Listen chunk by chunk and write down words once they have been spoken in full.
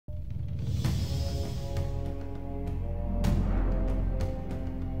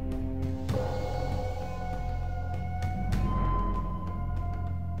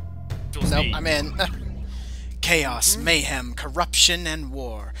Nope, I'm in. Chaos, mayhem, corruption, and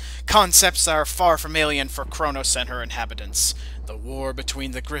war. Concepts that are far from alien for Kronos and her inhabitants. The war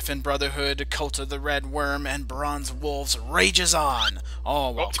between the Griffin Brotherhood, Cult of the Red Worm, and Bronze Wolves rages on,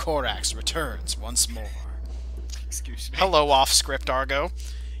 all while Corax returns once more. Excuse me. Hello, off-script Argo.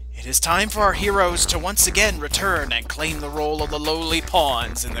 It is time for our heroes to once again return and claim the role of the lowly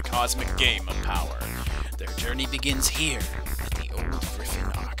pawns in the cosmic game of power. Their journey begins here at the Old Griffin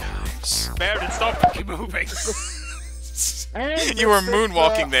Archives. Baron, stop fucking moving! You were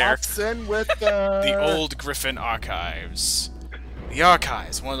moonwalking there. With, The Old Griffin Archives. The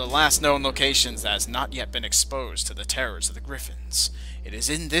Archives, one of the last known locations that has not yet been exposed to the terrors of the Griffins. It is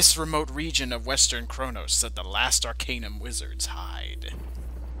in this remote region of Western Kronos that the last Arcanum wizards hide.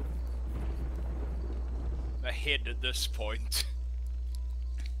 Ahead at this point.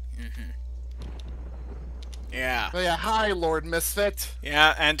 Yeah. Oh, yeah, hi, Lord Misfit.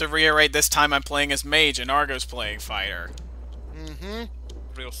 Yeah, and to reiterate, this time I'm playing as mage and Argo's playing fighter.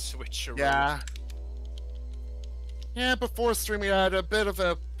 Real switcheroo. Yeah. Yeah, before stream we had a bit of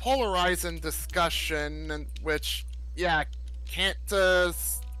a polarizing discussion, in which, yeah, can't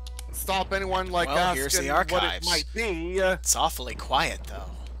stop anyone like here's asking the what it archives. might be. It's awfully quiet,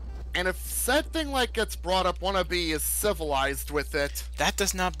 though. And if said thing like gets brought up, wanna be as civilized with it. That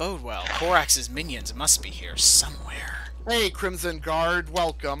does not bode well. Corax's minions must be here somewhere. Hey, Crimson Guard,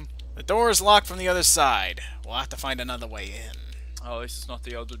 welcome. The door is locked from the other side. We'll have to find another way in. Oh, this is not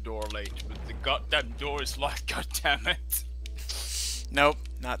the other door, late, but the goddamn door is locked, goddammit. Nope,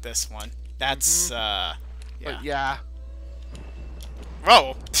 not this one. That's, yeah. But yeah.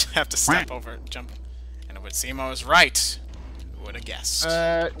 Whoa! Have to step over, jump. And it would seem I was right. Who would have guessed?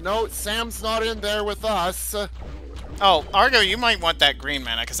 No, Sam's not in there with us. Oh, Argo, you might want that green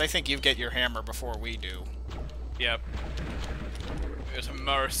mana, because I think you get your hammer before we do. Yep. There's a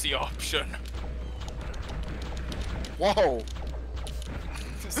mercy option. Whoa.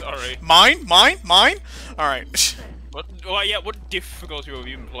 Sorry. Mine? Alright. What? Well, yeah. What difficulty have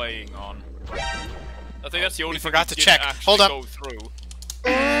you been playing on? I think that's the only. We thing forgot we to didn't check. actually Hold up. Go through.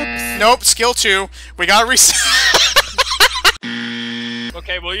 Nope, skill 2. We gotta reset.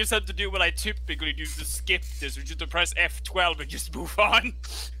 Okay, well, you just had to do what I typically do to skip this, which is to press F12 and just move on.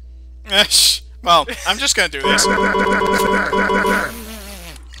 Well, I'm just gonna do this. Oh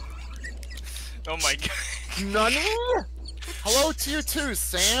my god. Nani? Hello to you too,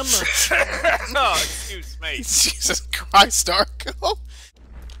 Sam. Oh, excuse me. Jesus Christ, Argo.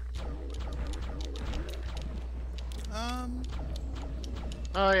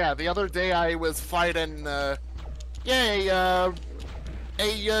 Oh yeah, the other day I was fighting, a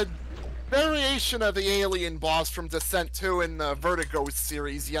variation of the alien boss from Descent 2 in the Vertigo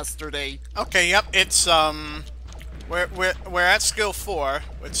series yesterday. Okay, yep, it's, we're at skill 4,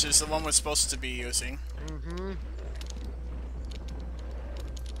 which is the one we're supposed to be using.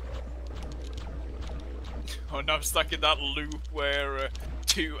 Oh, now I'm stuck in that loop where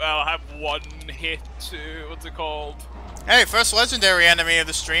I'll have one hit, what's it called? Hey, first legendary enemy of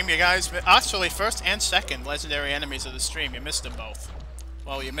the stream, you guys. Actually, first and second legendary enemies of the stream. You missed them both.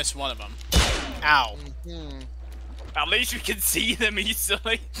 Well, you missed one of them. Ow. At least you can see them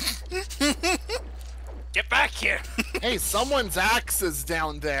easily. Get back here! Hey, someone's axe is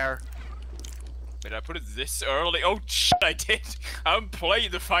down there. Did I put it this early? Oh shit, I did! I haven't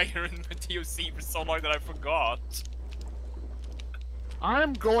played the fighter in the TOC for so long that I forgot.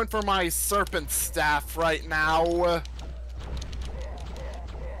 I'm going for my serpent staff right now.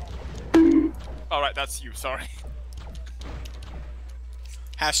 Alright, that's you, sorry.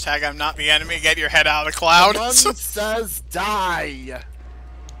 Hashtag I'm not the enemy, get your head out of the cloud. Someone says die.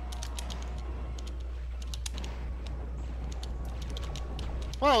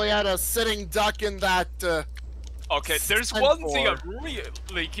 Well, he had a sitting duck in that, Okay, there's one thing I'm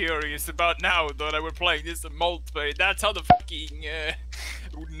really curious about now that we're playing this in multiplayer. That's how the fucking,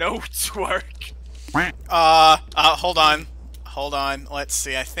 notes work. Hold on. Hold on. Let's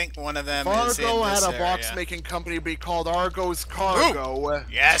see. I think one of them is in Argo this had a area. box-making company be called Argo's Cargo. Ooh.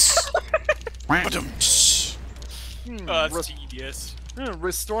 Yes! That's tedious.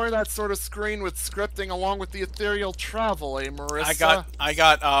 Restore that sort of screen with scripting along with the ethereal travel, eh, Marissa? I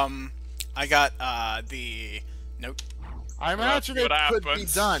got the... Nope. I imagine it could be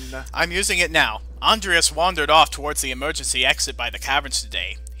done. I'm using it now. Andreas wandered off towards the emergency exit by the caverns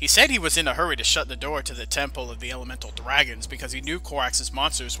today. He said he was in a hurry to shut the door to the Temple of the Elemental Dragons because he knew Corax's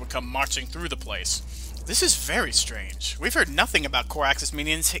monsters would come marching through the place. This is very strange. We've heard nothing about Corax's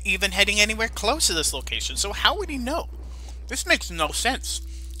minions even heading anywhere close to this location, so how would he know? This makes no sense.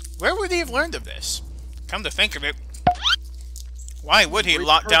 Where would he have learned of this? Come to think of it, Why would he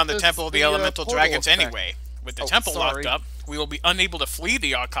lock down the repurpose Temple of the the, Elemental portal Dragons effect. anyway? With the Oh, temple sorry. locked up, we will be unable to flee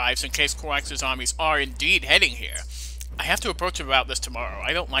the archives in case Corax's armies are indeed heading here. I have to approach him about this tomorrow.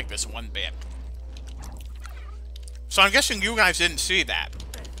 I don't like this one bit. So I'm guessing you guys didn't see that.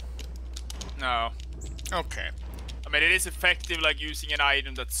 No. Okay. I mean, it is effective, like using an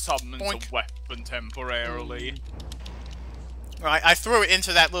item that summons Boink. a weapon temporarily. Right, I threw it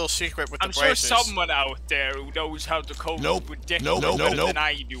into that little secret with I'm the sure braces. someone out there who knows how to cope with deck better than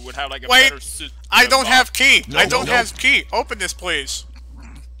I do would have like a Wait, better system. I don't have key. No, I don't no. have key. Open this, please.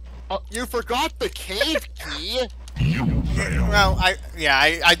 You forgot the cave key. Well,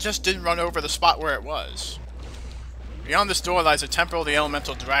 I just didn't run over the spot where it was. Beyond this door lies a temple of the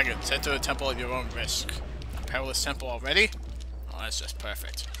elemental dragons. Enter the temple at your own risk. A perilous temple already? Oh, that's just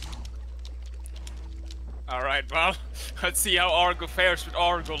perfect. Alright, well, let's see how Argo fares with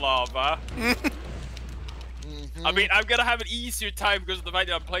Argo Lava. I mean, I'm gonna have an easier time because of the fact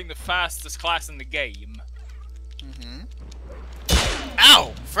that I'm playing the fastest class in the game.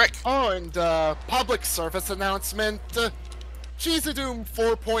 Ow! Frick! Oh, and public service announcement. Legendoom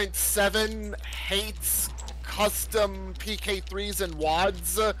 4.7 hates custom PK3s and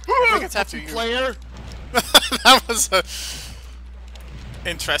WADs. think it's after you. Player. That was a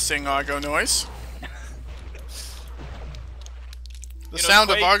interesting Argo noise. The You know, sound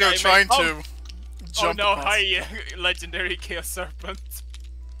of Quake, Argo I trying make- to Oh jump no, across. hi, Legendary Chaos Serpent.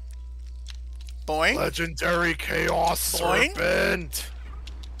 Boing. Legendary Chaos Boing. Serpent.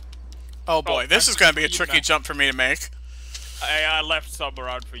 Oh boy, this is gonna be a feedback. tricky jump for me to make. I left some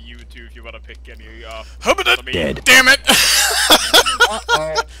around for you too if you want to pick any up. Dead. Damn it!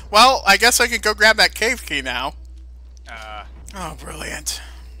 Uh-oh. Well, I guess I can go grab that cave key now. Uh, Oh, brilliant.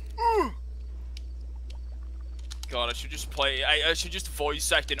 God, I should just play. I should just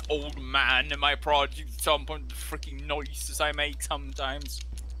voice act an old man in my project at some point. The freaking noises I make sometimes.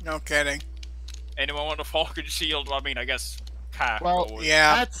 No kidding. Anyone want a Falcon Shield? I mean, I guess. Pack. Well,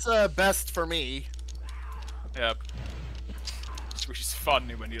 Yeah. that's best for me. Yep. Which is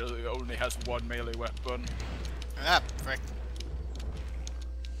funny when he only has one melee weapon. Ah, frick.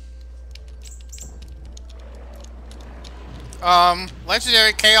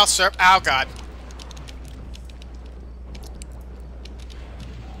 Legendary Chaos Serp. Oh god.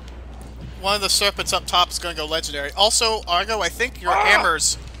 One of the serpents up top is gonna go legendary. Also, Argo, I think your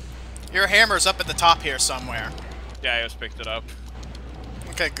hammer's up at the top here somewhere. Yeah, I just picked it up.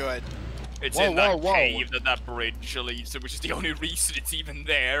 Okay, good. It's Whoa, in that whoa, whoa. cave that bridge leads to, which is the only reason it's even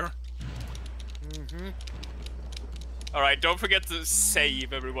there. Alright, don't forget to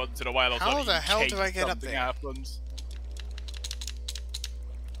save every once in a while. How in the hell case do I get up something there? Happens.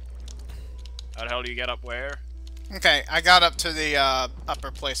 How the hell do you get up where? Okay, I got up to the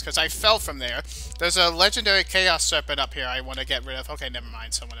upper place because I fell from there. There's a legendary Chaos Serpent up here I want to get rid of. Okay, never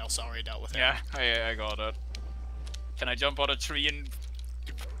mind. Someone else already dealt with it. Yeah, I got it. Can I jump on a tree and...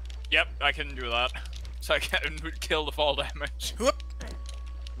 Yep, I can do that. So I can kill the fall damage. Whoop.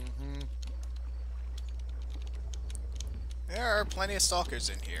 There are plenty of stalkers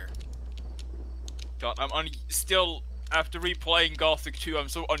in here. God, I'm still... After replaying Gothic 2, I'm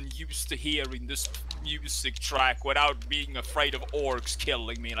so unused to hearing this music track without being afraid of orcs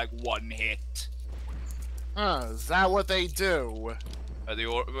killing me in like one hit. Is that what they do?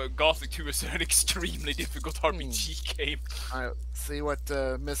 Gothic 2 is an extremely difficult RPG game. I see what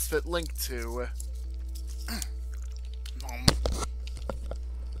Misfit linked to.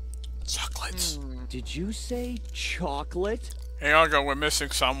 Chocolates. Did you say chocolate? Hey, Argo, we're missing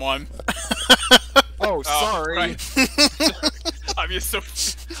someone. Oh, sorry. Right. I'm just so...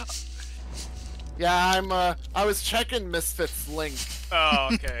 Yeah, I was checking Misfit's link. Oh,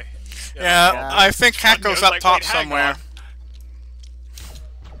 okay. Yeah, I think Cat I goes was up like, top wait, hang somewhere.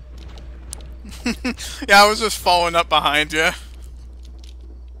 Yeah, I was just following up behind you.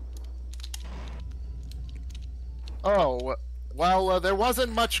 Oh, well, there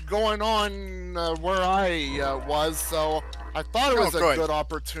wasn't much going on where I was, so I thought it was a good. good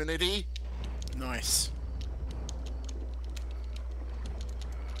opportunity. Nice.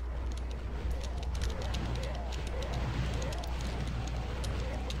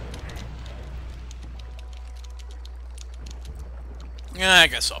 Yeah, I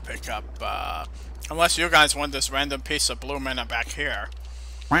guess I'll pick up, unless you guys want this random piece of blue mana back here.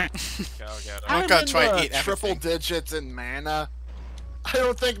 Okay, I'll get it. I'm I'm gonna in try the and eat triple everything. digits in mana. I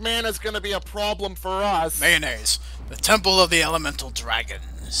don't think mana's gonna be a problem for us. Mayonnaise, the Temple of the Elemental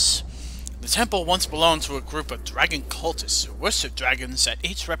Dragons. The temple once belonged to a group of dragon cultists who worshipped dragons that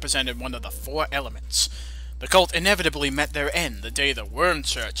each represented one of the 4 elements. The cult inevitably met their end the day the Worm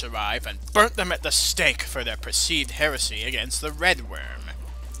Church arrived and burnt them at the stake for their perceived heresy against the Red Worm.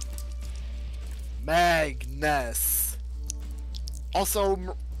 Magnus.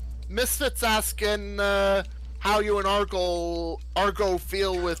 Also, Misfits asking how you and Argo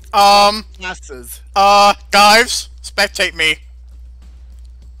feel with classes. Guys, spectate me.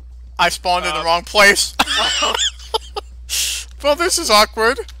 I spawned in the wrong place. Well, this is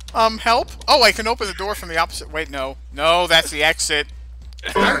awkward. Help? Oh, I can open the door from the opposite. Wait, no. No, that's the exit.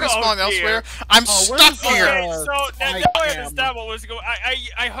 I'm gonna spawn elsewhere. I'm stuck here! Okay, so now I understand what was going on.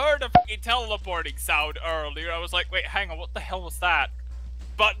 I heard a fucking teleporting sound earlier. I was like, wait, hang on, what the hell was that?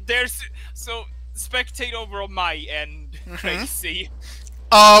 But there's... So, spectate over on my end, Tracy.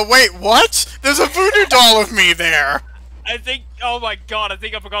 Wait, what? There's a voodoo doll of me there! I think... Oh my god, I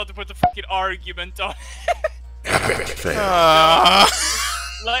think I forgot to put the fucking argument on.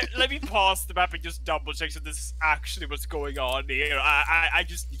 Let me pause the map and just double check that this is actually what's going on here. I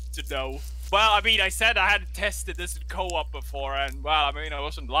just need to know. Well, I mean, I said I hadn't tested this in co-op before, and well, I mean, I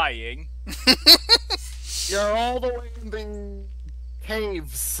wasn't lying. You're all the way in the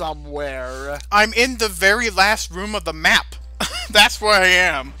cave somewhere. I'm in the very last room of the map. That's where I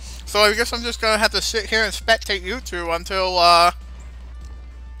am. So I guess I'm just gonna have to sit here and spectate you two until, And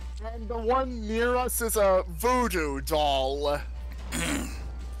the one near us is a voodoo doll.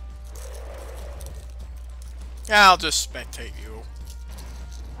 Yeah, I'll just spectate you.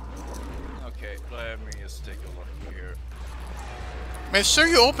 Okay, let me just take a look here. Make sure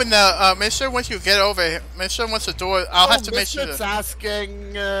you open the, make sure once you get over here, make sure once the door, I'll have to make sure Misfits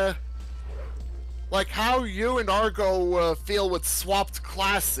asking, like, how you and Argo feel with swapped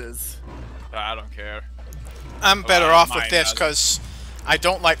classes. I don't care. I'm better off with this, because I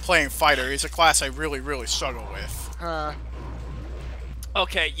don't like playing fighter. He's a class I really struggle with.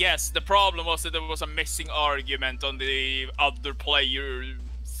 Okay, yes, the problem was that there was a missing argument on the other player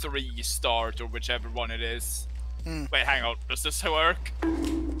 3 start, or whichever one it is. Wait, hang on, does this work?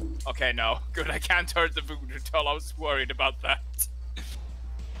 Okay, no. Good, I can't hurt the voodoo doll, I was worried about that.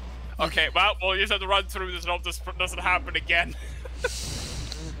 Okay, well, we'll just have to run through this and hope this doesn't happen again.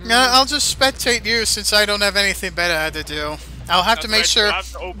 Yeah, I'll just spectate you since I don't have anything better to do. I'll have to make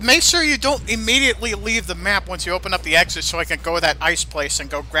sure you don't immediately leave the map once you open up the exit so I can go to that ice place and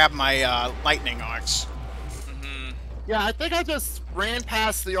go grab my lightning arcs. Yeah, I think I just ran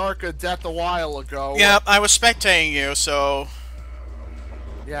past the Arc of Death a while ago. Yeah, I was spectating you, so...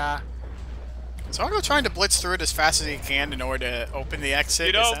 Yeah. So I'll go trying to blitz through it as fast as he can in order to open the exit.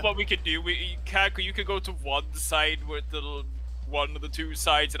 You know what we could do? You could go to one side with the one of the 2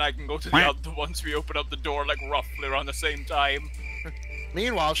 sides, and I can go to the other once we open up the door, like roughly around the same time.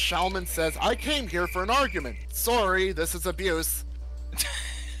 Meanwhile, Shalman says, I came here for an argument. Sorry, this is abuse.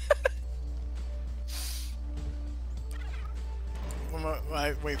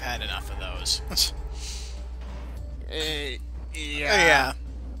 We've had enough of those. Yeah.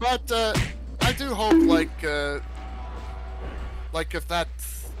 But, I do hope, like if that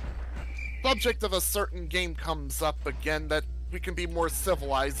subject of a certain game comes up again, that we can be more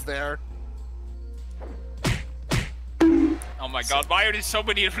civilized there. Oh my god, why are there so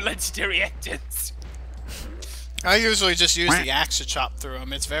many legendary engines? I usually just use the axe to chop through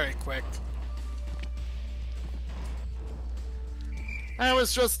them, it's very quick. That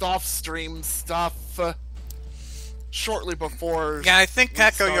was just off-stream stuff, shortly before. Yeah, I think,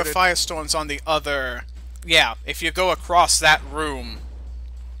 Kako, your Firestorm's on the other... Yeah, if you go across that room,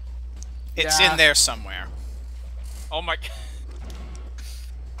 it's in there somewhere. Oh my...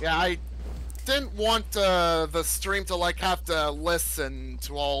 Yeah, I didn't want the stream to, like, have to listen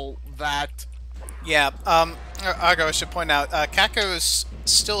to all that. Yeah, Argo, I should point out, Kako's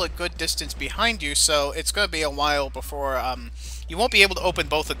still a good distance behind you, so it's going to be a while before, you won't be able to open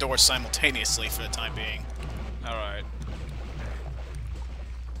both the doors simultaneously for the time being. Alright.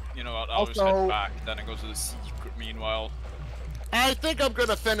 You know what, I'll just head back, then I go to the secret meanwhile. I think I'm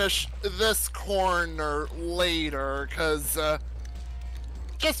gonna finish this corner later, cause,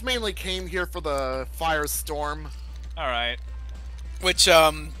 just mainly came here for the Firestorm. Alright. Which,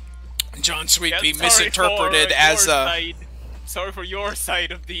 John Sweetpea misinterpreted as, Sorry for your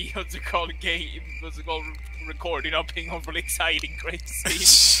side of the, what's it called, recording not being overly exciting, great to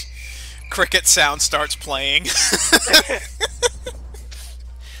see. Cricket sound starts playing.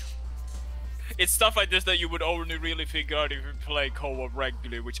 It's stuff like this that you would only really figure out if you play co-op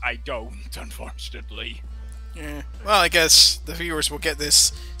regularly, which I don't, unfortunately. Yeah. Well, I guess the viewers will get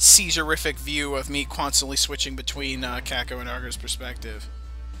this seizurific view of me constantly switching between Kako and Argo's perspective.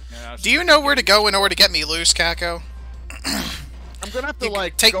 Yeah, do you know where to go in order to get me loose, Kako? I'm gonna have to You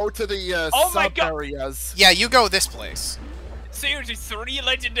like take- go to the Oh my sub God. areas. Yeah, you go this place. Seriously, 3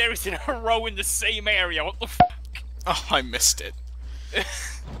 legendaries in a row in the same area. What the fuck? Oh, I missed it.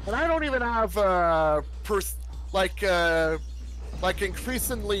 And I don't even have like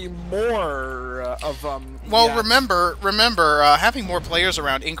increasingly more of them. Well, yet. remember, having more players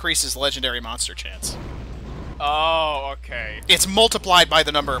around increases legendary monster chance. Oh, okay. It's multiplied by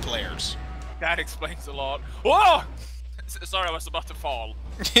the number of players. That explains a lot. Whoa! Sorry, I was about to fall.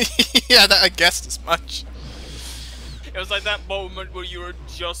 Yeah, I guessed as much. It was like that moment where you were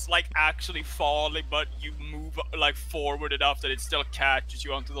just like actually falling, but you move like forward enough that it still catches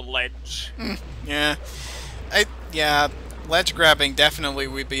you onto the ledge. Yeah. Yeah, ledge grabbing definitely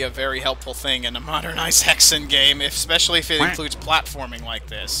would be a very helpful thing in a modernized Hexen game, especially if it includes platforming like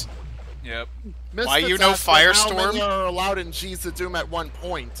this. Yep. Why you Misfits know asked how Firestorm? many are allowed in G's of Doom at one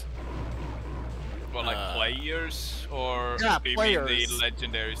point? Well, like players or Yeah, you mean players. the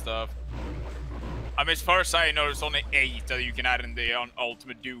legendary stuff? I mean, as far as I know, there's only 8 that you can add in the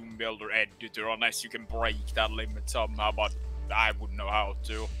Ultimate Doom Builder editor, unless you can break that limit somehow. But I wouldn't know how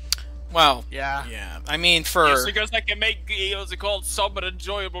to. Well, Yeah. yeah. I mean, for Just because I can make what's it called somewhat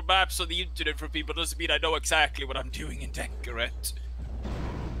enjoyable maps on the internet for people doesn't mean I know exactly what I'm doing in Decoret.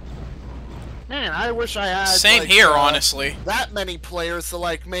 Man, I wish I had. same like, here, honestly. That many players to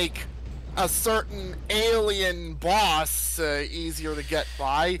like make a certain alien boss easier to get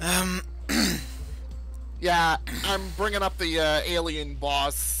by. Yeah, I'm bringing up the alien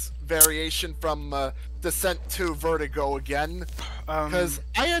boss variation from Descent to Vertigo again, because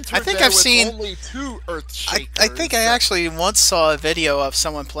I entered I think there I've with seen- only 2 Earth Shakers. I think I actually once saw a video of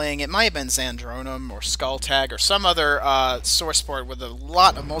someone playing, it might have been Xandronum or Skulltag or some other source port with a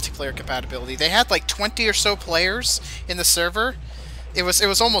lot of multiplayer compatibility. They had like 20 or so players in the server. It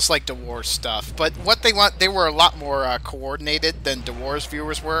was almost like DeWar's stuff, but what they were a lot more coordinated than DeWar's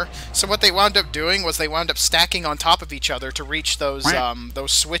viewers were. So what they wound up doing was they wound up stacking on top of each other to reach those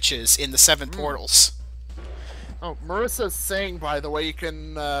switches in the 7 portals. Oh, Marissa's saying, by the way, you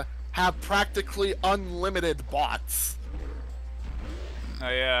can have practically unlimited bots. Oh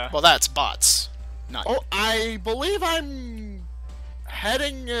yeah. Well, that's bots. Not. Oh, I believe I'm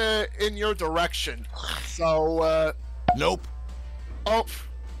heading in your direction. So, Nope. oh,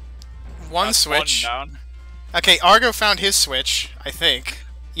 One That's switch. One down. Okay, Argo found his switch, I think.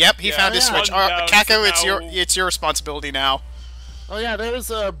 Yep, he Yeah, found his yeah. switch. One down, Kako, so it's now- your responsibility now. oh yeah,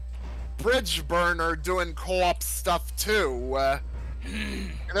 there's a bridge burner doing co-op stuff too.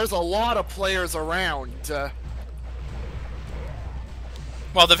 And there's a lot of players around.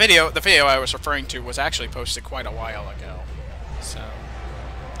 Well, the video I was referring to was actually posted quite a while ago. So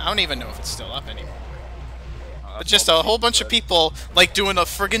I don't even know if it's still up anymore. But just a whole bunch of people like doing a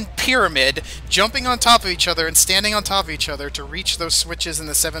friggin' pyramid, jumping on top of each other and standing on top of each other to reach those switches in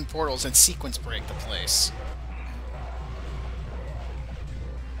the 7 portals and sequence break the place.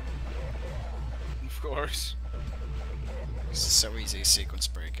 Of course. This is so easy to sequence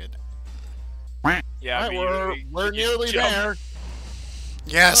break it. Yeah, Alright, but we're you nearly jump. there.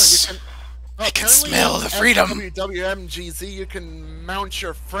 Yes! Oh, you can, I can apparently smell in the freedom. WWMGZ, you can mount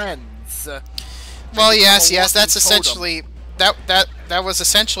your friends. Well, become yes, a yes, that's walking totem. essentially that was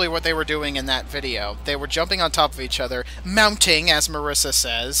essentially what they were doing in that video. They were jumping on top of each other, mounting, as Marissa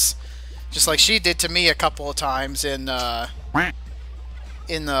says, just like she did to me a couple of times in the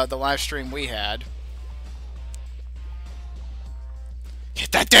live stream we had.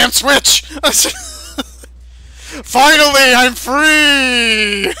 Hit that damn switch! Finally, I'm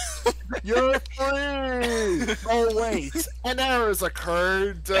free! You're free! Oh wait, an error has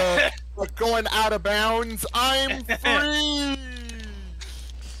occurred. We're going out of bounds. I'm free!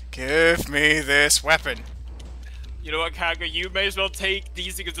 Give me this weapon. You know what, Kaga? You may as well take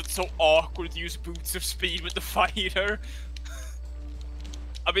these because it's so awkward to use boots of speed with the fighter.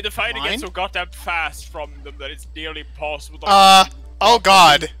 I mean, the fighter Mine? gets so goddamn fast from them that it's nearly impossible to... Oh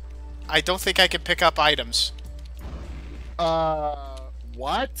god. I don't think I can pick up items.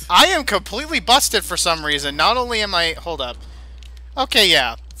 What? I am completely busted for some reason. Not only am I... Hold up. Okay,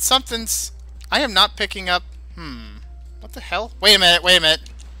 yeah. Something's... I am not picking up... What the hell? Wait a minute.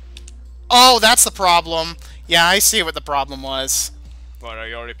 Oh, that's the problem. Yeah, I see what the problem was. Well,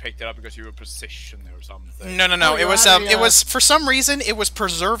 you already picked it up because you were positioned or something. No. Oh, It was, yeah, it was... For some reason, it was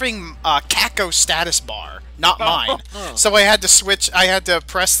preserving Kako's status bar, not mine. So I had to switch... I had to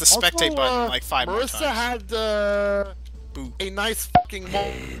press the spectate button like 5 more Marissa times. had Boo. a nice fucking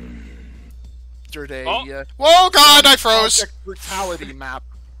yesterday. Oh. Whoa, god, I froze! Project Brutality map.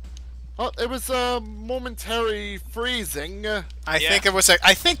 Well, it was a momentary freezing. I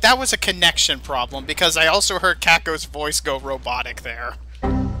think that was a connection problem because I also heard Kako's voice go robotic there.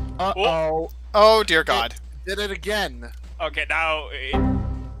 Uh-oh. Oh dear God. Did it again. Okay, now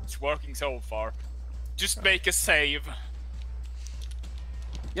it's working so far. Just make a save.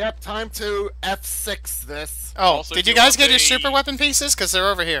 Yep, time to F6 this. Oh, Also, did do you you guys want get your a- super weapon pieces? Because they're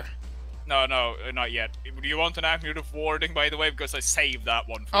over here. No, not yet. Do you want an amulet of warding, by the way? Because I saved that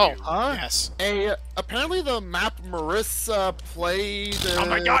one for Oh, you. Huh? yes. Apparently the map Marissa played Oh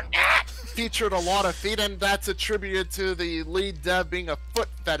my god! featured a lot of feet, and that's attributed to the lead dev being a foot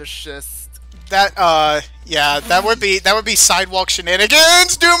fetishist. That, yeah, that would be sidewalk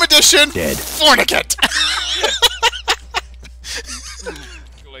shenanigans, Doom Edition! Dead. Fornicate!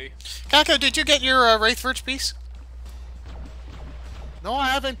 Actually. Kako, did you get your, Wraithverge piece? No, I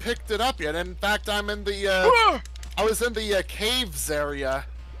haven't picked it up yet. In fact, I'm in the, I was in the caves area.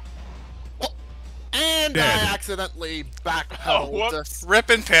 Oh, and I accidentally backpedaled. Oh, whoops.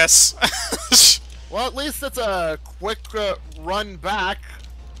 Rip and piss. Well, at least it's a quick run back.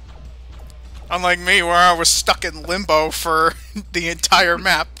 Unlike me, where I was stuck in limbo for the entire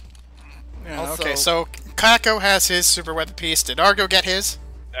map. Yeah, Also- okay, so Kako has his super weapon piece. Did Argo get his?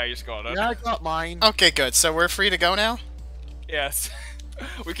 I just got it. Yeah, I got mine. Okay, good. So we're free to go now? Yes.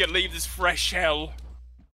 We can leave this fresh hell.